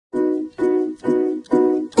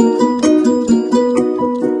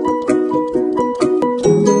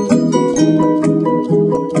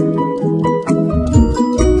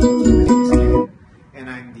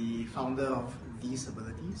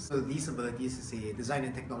is a design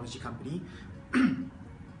and technology company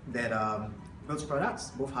that builds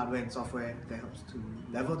products, both hardware and software, that helps to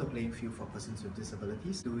level the playing field for persons with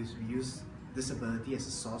disabilities. We use disability as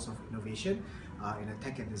a source of innovation in the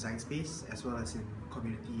tech and design space, as well as in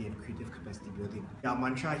community and creative capacity building. Our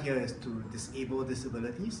mantra here is to disable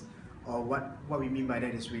disabilities, or what we mean by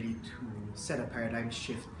that is really to set a paradigm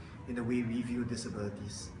shift in the way we view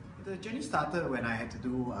disabilities. The journey started when I had to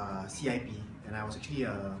do CIP, and I was actually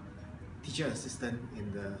a teacher assistant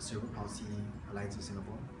in the Cerebral Palsy Alliance of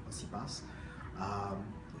Singapore, or CPAS.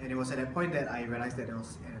 And it was at that point that I realized that there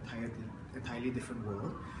was an entirely different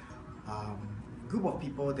world. A group of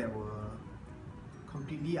people that were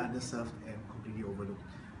completely underserved and completely overlooked.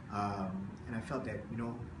 And I felt that,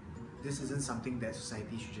 this isn't something that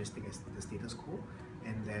society should just take as the status quo,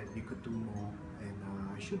 and that we could do more, and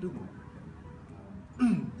I should do more.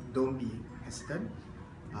 Don't be hesitant.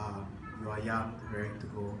 You are young, raring to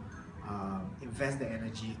go. Invest the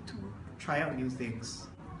energy to try out new things.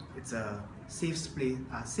 It's a safe space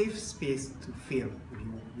to fail,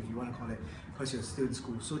 if you want to call it, because you're still in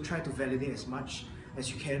school. So try to validate as much as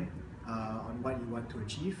you can on what you want to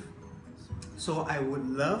achieve. So I would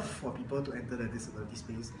love for people to enter the disability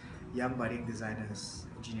space. Young budding designers,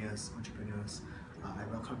 engineers, entrepreneurs, I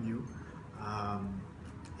welcome you.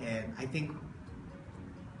 And I think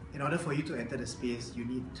in order for you to enter the space, you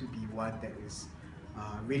need to be one that is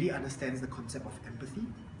really understands the concept of empathy,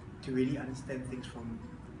 to really understand things from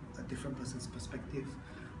a different person's perspective,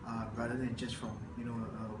 rather than just from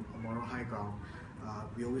a moral high ground.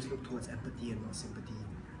 We always look towards empathy and not sympathy,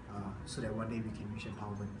 so that one day we can reach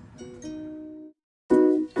empowerment.